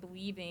race and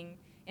believing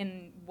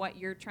in what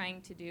you're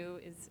trying to do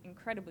is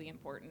incredibly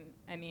important.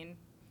 I mean,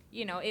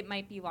 it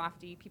might be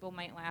lofty, people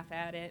might laugh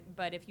at it,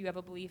 but if you have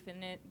a belief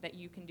in it that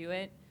you can do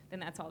it, then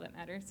that's all that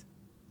matters.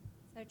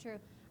 So true.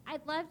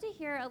 I'd love to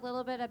hear a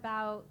little bit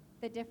about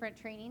the different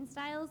training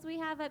styles we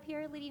have up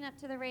here leading up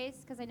to the race,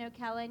 because I know,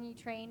 Kellen, you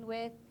train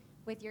with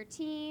your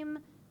team.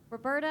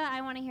 Roberta,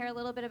 I want to hear a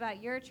little bit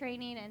about your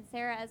training, and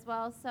Sarah as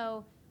well.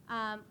 So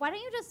why don't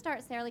you just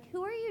start, Sarah? Like,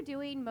 who are you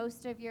doing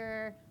most of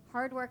your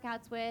hard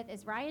workouts with?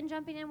 Is Ryan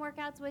jumping in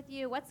workouts with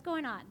you? What's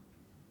going on?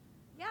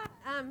 Yeah,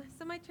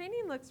 so my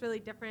training looks really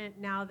different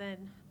now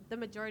than the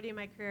majority of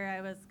my career. I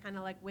was kind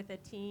of like with a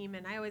team,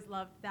 and I always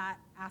loved that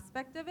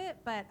aspect of it.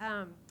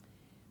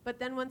 But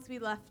then once we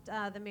left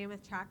the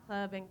Mammoth Track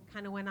Club and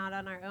kind of went out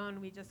on our own,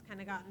 we just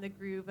kind of got in the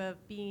groove of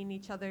being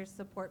each other's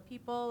support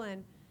people.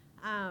 And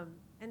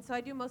so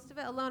I do most of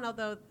it alone,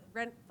 although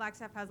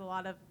Flagstaff has a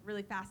lot of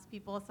really fast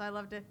people, so I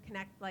love to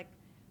connect like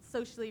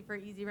socially for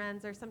easy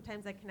runs, or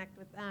sometimes I connect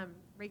with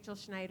Rachel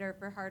Schneider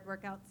for hard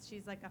workouts.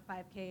 She's like a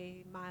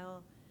 5K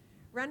mile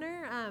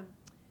runner.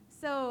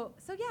 So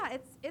yeah,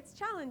 it's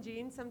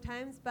challenging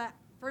sometimes, but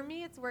for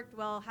me it's worked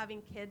well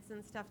having kids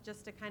and stuff,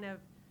 just to kind of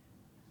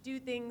do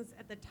things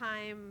at the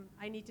time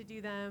I need to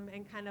do them,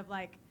 and kind of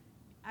I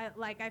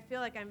feel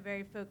like I'm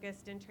very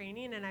focused in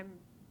training, and I'm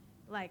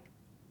like,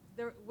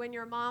 when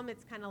you're a mom,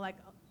 it's kind of like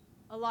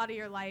a lot of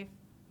your life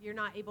you're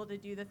not able to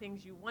do the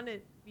things you want to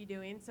be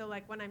doing. So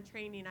like when I'm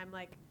training, I'm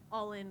like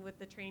all in with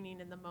the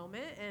training in the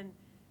moment, and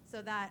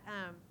so that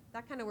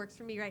kind of works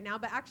for me right now.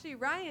 But actually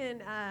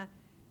Ryan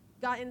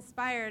got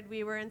inspired.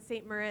 We were in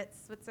St. Moritz,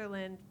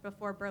 Switzerland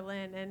before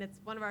Berlin, and it's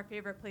one of our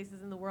favorite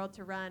places in the world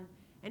to run,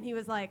 and he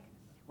was like,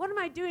 what am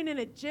I doing in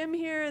a gym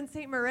here in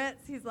St.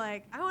 Moritz? He's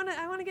like, I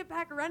want to get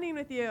back running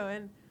with you.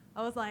 And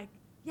I was like,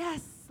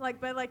 yes,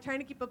 but trying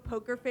to keep a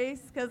poker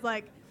face, because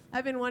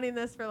I've been wanting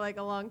this for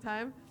a long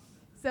time.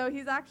 So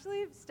he's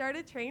actually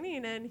started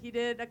training, and he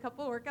did a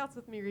couple workouts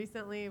with me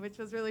recently, which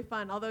was really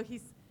fun. Although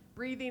he's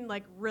breathing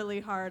like really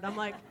hard. I'm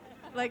like,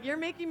 you're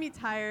making me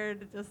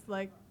tired, just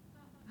like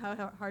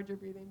how hard you're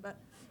breathing. But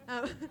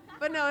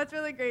no, it's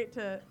really great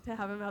to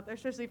have him out there,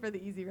 especially for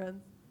the easy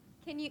runs.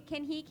 Can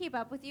he keep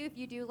up with you if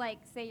you do, like,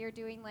 say you're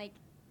doing, like,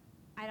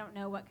 I don't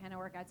know what kind of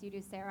workouts you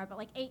do, Sarah, but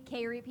like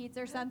 8K repeats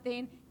or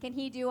something? Can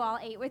he do all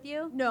 8 with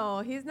you? No,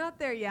 he's not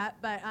there yet,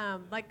 but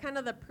like kind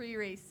of the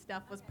pre-race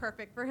stuff was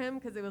perfect for him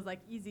because it was like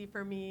easy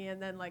for me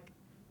and then like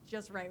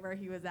just right where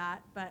he was at.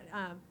 But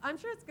I'm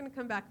sure it's going to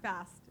come back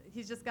fast.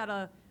 He's just got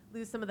to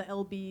lose some of the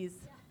lbs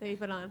that he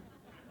put on.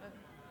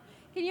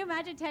 Can you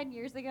imagine 10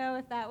 years ago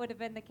if that would have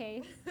been the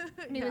case?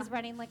 And he Yeah. was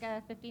running like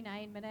a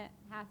 59-minute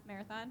half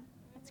marathon?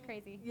 That's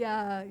crazy.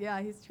 Yeah,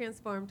 he's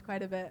transformed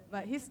quite a bit,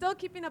 but he's still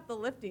keeping up the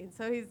lifting.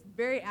 So he's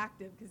very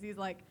active because he's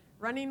like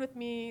running with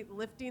me,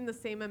 lifting the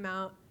same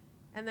amount,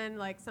 and then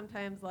like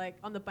sometimes like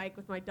on the bike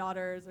with my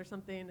daughters or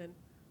something, and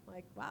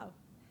like, wow,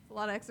 it's a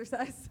lot of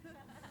exercise.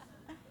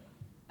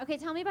 Okay,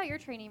 tell me about your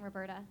training,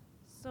 Roberta.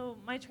 So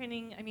my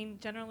training, I mean,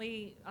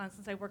 generally,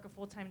 since I work a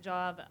full-time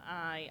job,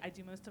 I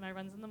do most of my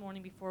runs in the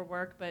morning before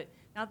work, but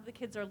now that the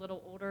kids are a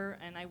little older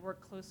and I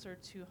work closer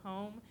to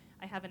home,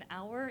 I have an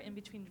hour in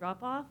between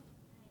drop-off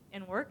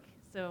and work,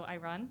 so I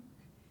run,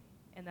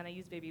 and then I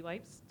use baby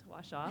wipes to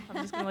wash off. I'm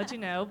just going to let you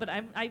know, but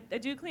I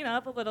do clean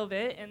up a little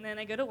bit, and then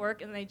I go to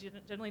work, and then I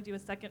generally do a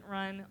second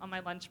run on my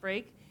lunch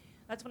break.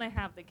 That's when I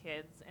have the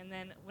kids, and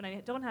then when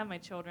I don't have my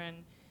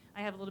children, I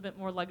have a little bit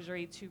more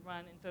luxury to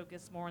run and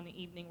focus more on the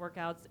evening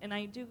workouts, and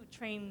I do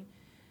train.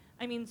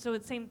 I mean, so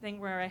it's the same thing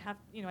where I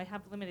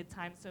have limited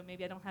time, so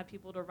maybe I don't have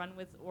people to run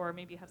with, or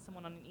maybe have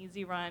someone on an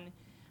easy run,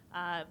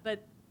 and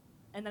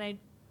then I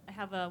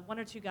have 1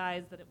 or 2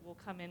 guys that will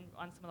come in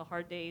on some of the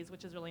hard days,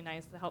 which is really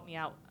nice to help me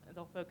out.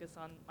 They'll focus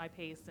on my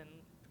pace and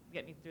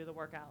get me through the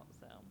workout.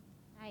 So,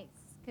 Nice.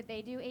 Could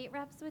they do 8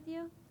 reps with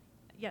you?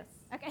 yes.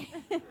 Okay.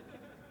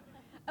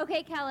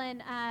 Okay,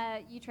 Kellen,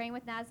 you train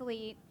with Naz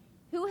Elite.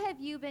 Who have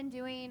you been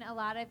doing a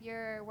lot of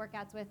your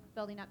workouts with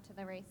building up to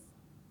the race?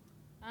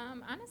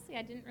 Honestly,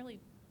 I didn't really,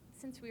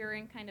 since we were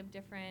in kind of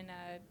different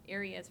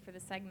areas for the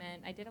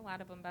segment, I did a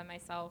lot of them by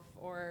myself,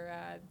 or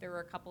there were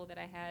a couple that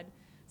I had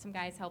some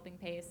guys helping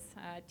pace,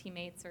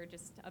 teammates or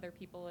just other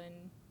people in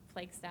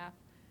Flagstaff.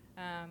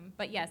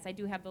 But yes, I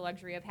do have the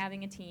luxury of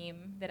having a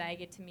team that I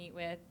get to meet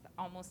with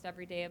almost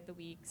every day of the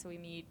week. So we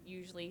meet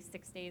usually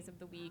 6 days of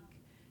the week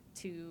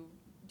to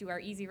do our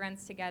easy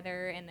runs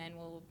together, and then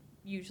we'll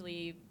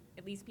usually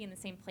at least be in the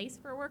same place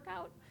for a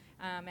workout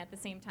at the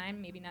same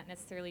time, maybe not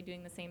necessarily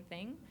doing the same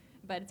thing,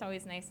 but it's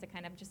always nice to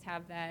kind of just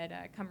have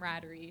that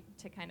camaraderie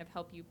to kind of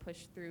help you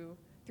push through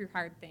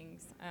hard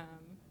things.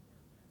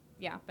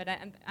 Yeah, but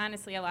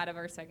honestly, a lot of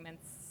our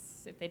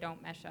segments, if they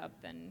don't mesh up,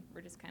 then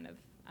we're just kind of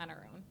on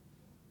our own.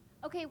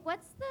 Okay,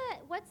 what's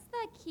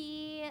the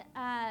key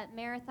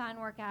marathon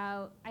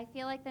workout? I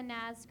feel like the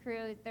Naz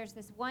crew, there's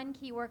this one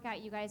key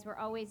workout you guys were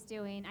always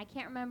doing. I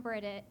can't remember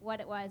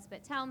what it was,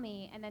 but tell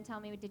me, and then tell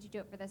me, did you do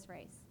it for this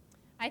race?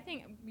 I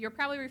think you're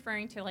probably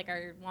referring to like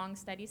our long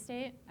steady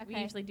state. We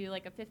Okay. usually do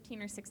like a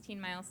 15 or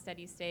 16 mile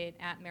steady state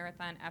at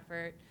marathon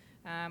effort.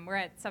 We're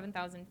at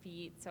 7,000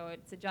 feet, so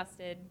it's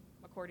adjusted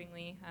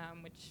accordingly,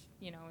 which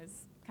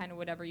is kind of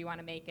whatever you want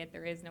to make it.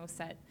 There is no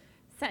set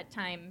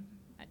time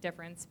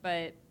difference,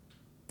 but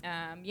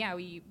yeah,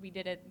 we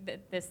did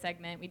it this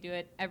segment. We do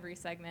it every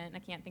segment. I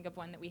can't think of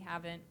one that we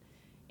haven't,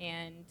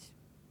 and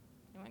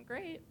it went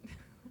great.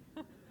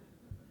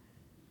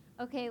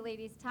 Okay,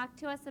 ladies, talk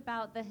to us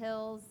about the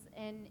hills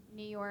in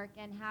New York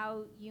and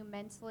how you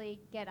mentally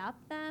get up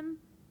them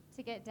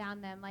to get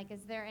down them. Like,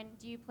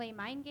 do you play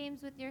mind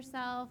games with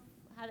yourself?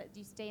 Do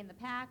you stay in the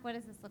pack? What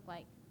does this look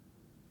like?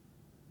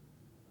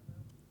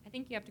 I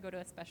think you have to go to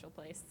a special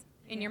place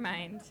in your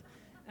mind.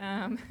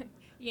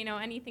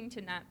 Anything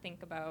to not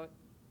think about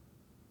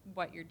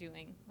what you're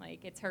doing.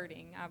 Like, it's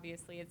hurting,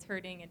 obviously. It's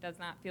hurting. It does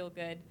not feel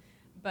good.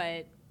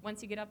 But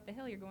once you get up the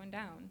hill, you're going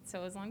down.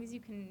 So as long as you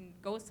can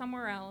go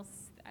somewhere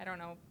else, I don't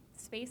know,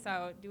 space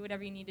out, do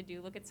whatever you need to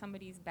do. Look at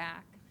somebody's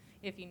back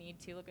if you need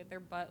to. Look at their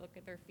butt, look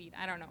at their feet.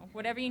 I don't know.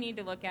 Whatever you need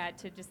to look at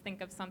to just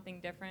think of something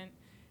different,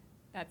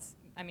 that's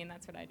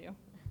what I do.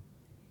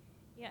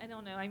 Yeah, I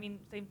don't know. I mean,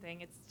 same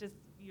thing. It's just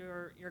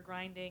you're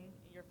grinding,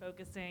 you're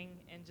focusing,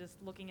 and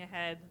just looking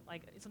ahead.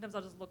 Like, sometimes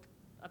I'll just look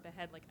up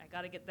ahead, like, I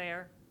got to get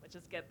there. Let's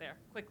just get there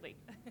quickly.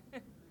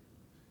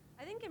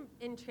 I think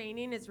in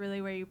training is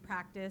really where you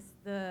practice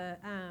the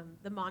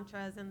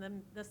mantras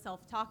and the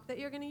self-talk that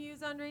you're going to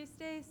use on race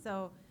day.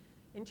 So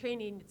in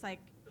training, it's like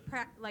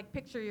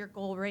picture your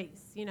goal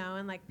race,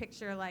 and like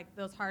picture like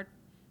those hard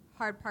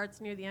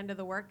parts near the end of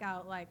the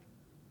workout, like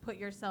put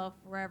yourself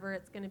wherever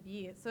it's going to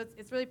be. So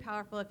it's really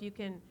powerful if you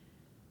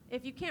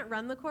can't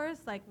run the course,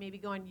 like maybe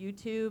go on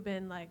YouTube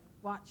and like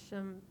watch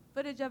some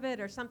footage of it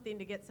or something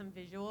to get some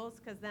visuals,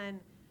 because then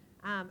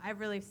I've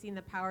really seen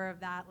the power of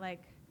that,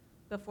 like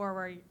before,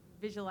 where you're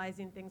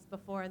visualizing things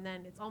before, and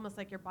then it's almost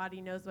like your body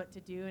knows what to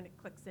do and it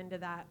clicks into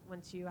that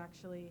once you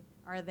actually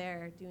are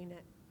there doing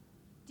it.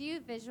 Do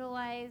you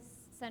visualize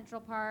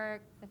Central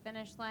Park, the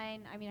finish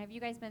line. I mean, have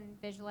you guys been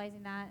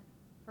visualizing that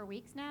for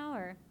weeks now,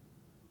 or?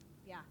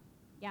 Yeah.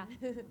 Yeah.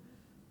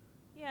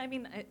 Yeah, I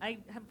mean, I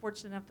am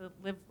fortunate enough to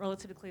live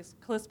relatively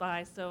close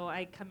by, so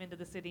I come into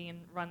the city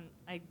and run.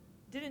 I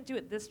didn't do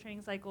it this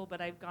training cycle, but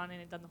I've gone in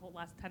and done the whole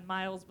last 10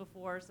 miles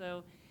before.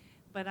 So,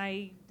 but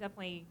I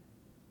definitely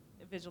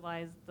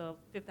visualize the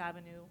Fifth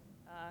Avenue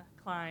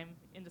climb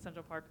into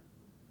Central Park.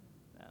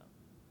 So.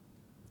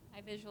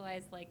 I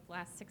visualized like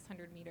last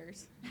 600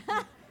 meters.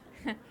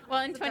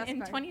 Well, in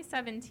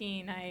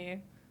 2017, I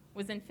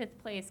was in 5th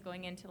place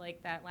going into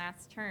like that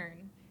last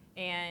turn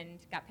and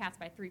got passed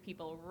by 3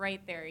 people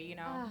right there, you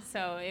know. Ah.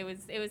 So it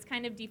was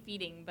kind of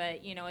defeating,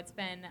 but you know, it's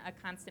been a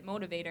constant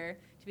motivator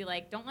to be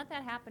like, don't let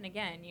that happen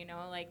again, you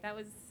know. Like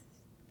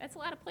that's a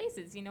lot of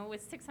places, you know,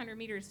 with 600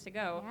 meters to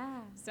go.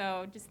 Yeah.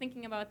 So just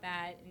thinking about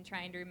that and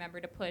trying to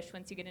remember to push.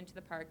 Once you get into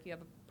the park, you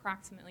have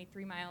approximately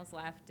 3 miles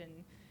left, and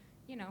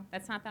you know,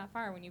 that's not that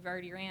far when you've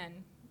already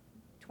ran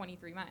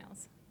 23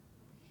 miles.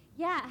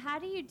 Yeah, how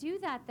do you do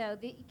that, though?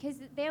 Because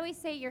they always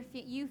say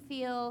you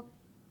feel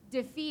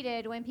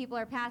defeated when people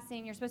are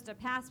passing. You're supposed to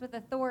pass with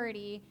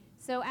authority.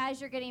 So as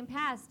you're getting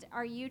passed,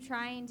 are you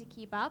trying to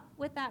keep up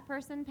with that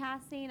person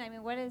passing? I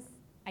mean, what is...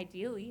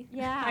 Ideally.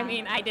 Yeah. I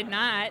mean, I did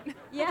not.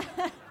 Yeah.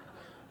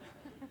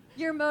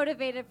 You're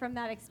motivated from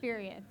that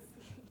experience.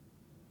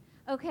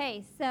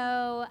 Okay,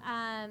 so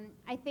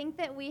I think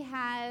that we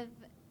have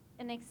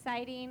an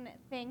exciting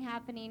thing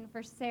happening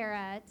for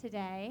Sarah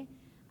today.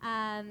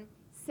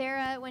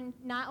 Sarah, when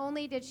not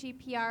only did she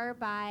PR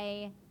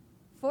by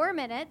 4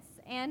 minutes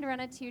and run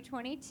a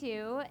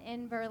 2:22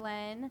 in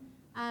Berlin,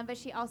 but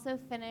she also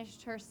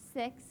finished her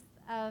 6th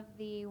of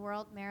the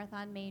World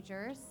Marathon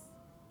Majors.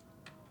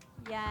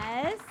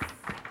 Yes.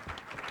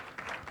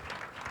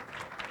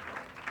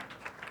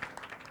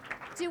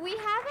 Do we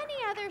have any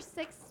other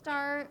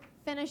 6-star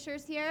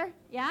finishers here?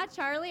 Yeah,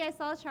 Charlie, I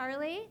saw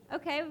Charlie.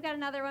 Okay, we've got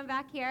another one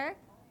back here.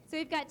 So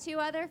we've got 2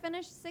 other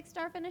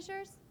 6-star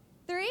finishers?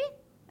 3?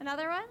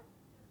 Another one?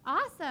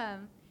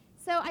 Awesome.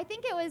 So I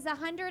think it was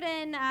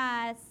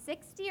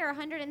 160 or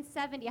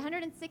 170.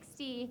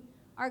 160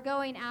 are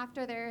going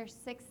after their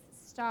 6th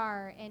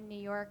star in New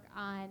York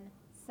on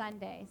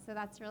Sunday. So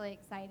that's really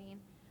exciting.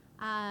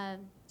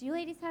 Do you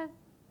ladies have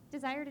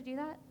desire to do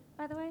that,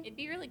 by the way? It'd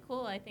be really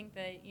cool. I think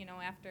that, you know,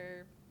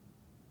 after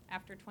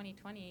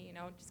 2020, you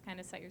know, just kind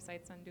of set your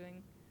sights on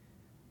doing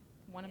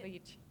one of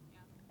each.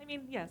 I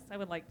mean, yes, I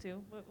would like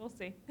to. We'll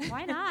see.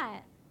 Why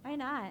not? Why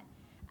not?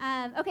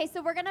 Okay,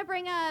 so we're going to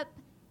bring up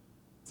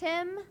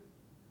Tim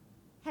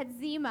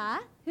Hedzima,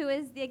 who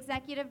is the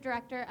executive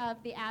director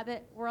of the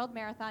Abbott World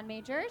Marathon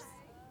Majors.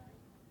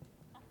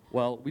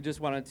 Well, we just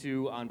wanted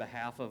to, on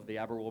behalf of the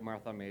Abbott World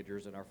Marathon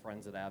Majors and our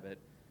friends at Abbott,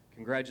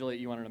 congratulate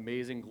you on an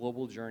amazing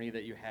global journey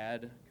that you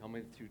had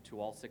coming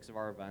to all 6 of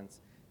our events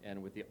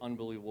and with the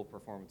unbelievable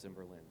performance in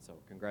Berlin. So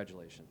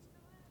congratulations.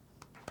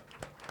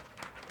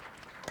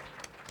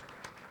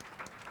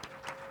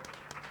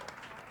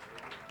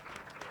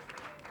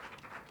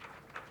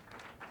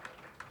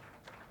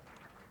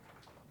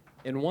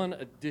 And one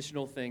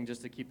additional thing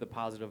just to keep the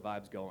positive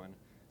vibes going.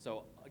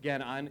 So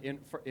again,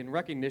 in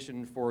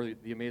recognition for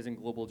the amazing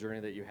global journey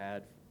that you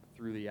had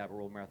through the Abbott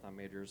World Marathon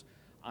Majors,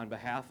 on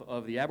behalf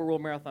of the Abbott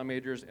World Marathon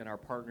Majors and our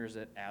partners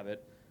at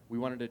Abbott, we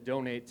wanted to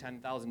donate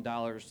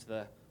 $10,000 to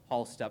the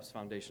Hall Steps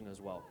Foundation as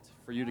well,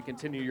 for you to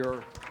continue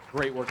your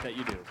great work that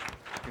you do.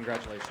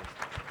 Congratulations.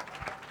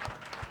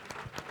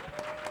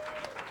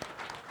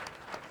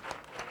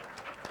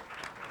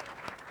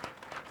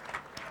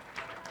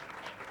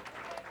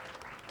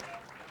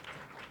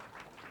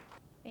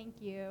 Thank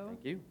you.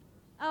 Thank you.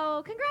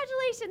 Oh,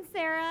 congratulations,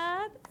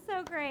 Sarah. That's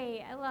so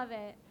great. I love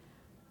it.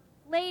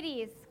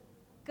 Ladies,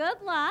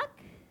 good luck.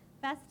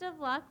 Best of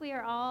luck. We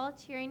are all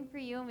cheering for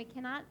you, and we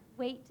cannot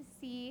wait to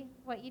see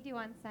what you do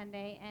on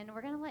Sunday. And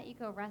we're going to let you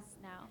go rest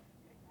now.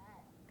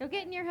 Go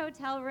get in your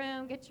hotel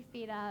room, get your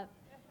feet up.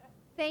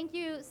 Thank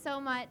you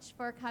so much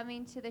for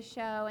coming to the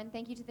show, and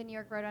thank you to the New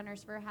York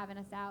Roadrunners for having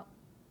us out.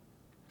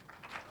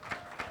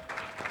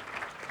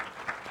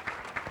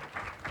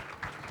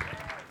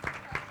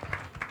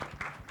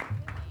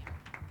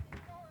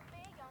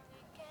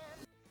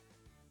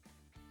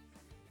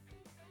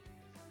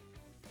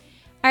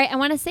 All right, I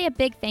want to say a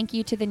big thank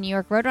you to the New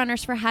York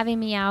Roadrunners for having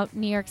me out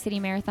New York City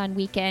Marathon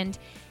weekend,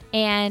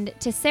 and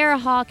to Sarah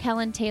Hall,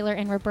 Kellen Taylor,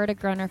 and Roberta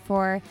Groner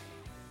for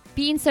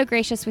being so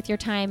gracious with your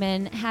time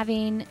and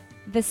having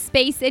the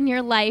space in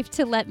your life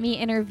to let me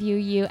interview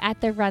you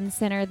at the Run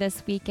Center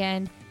this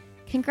weekend.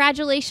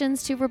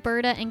 Congratulations to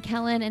Roberta and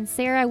Kellen and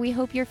Sarah. We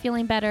hope you're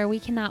feeling better. We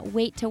cannot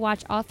wait to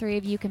watch all 3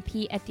 of you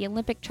compete at the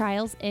Olympic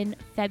trials in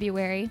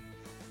February.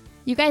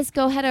 You guys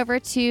go head over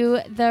to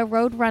the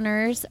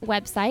Roadrunners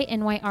website,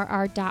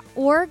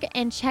 nyrr.org,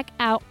 and check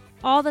out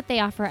all that they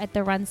offer at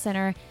the Run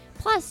Center.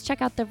 Plus,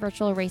 check out the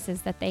virtual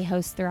races that they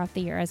host throughout the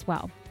year as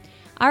well.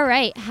 All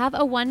right, have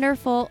a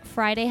wonderful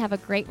Friday. Have a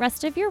great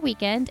rest of your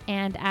weekend.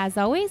 And as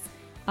always,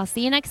 I'll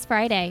see you next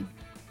Friday.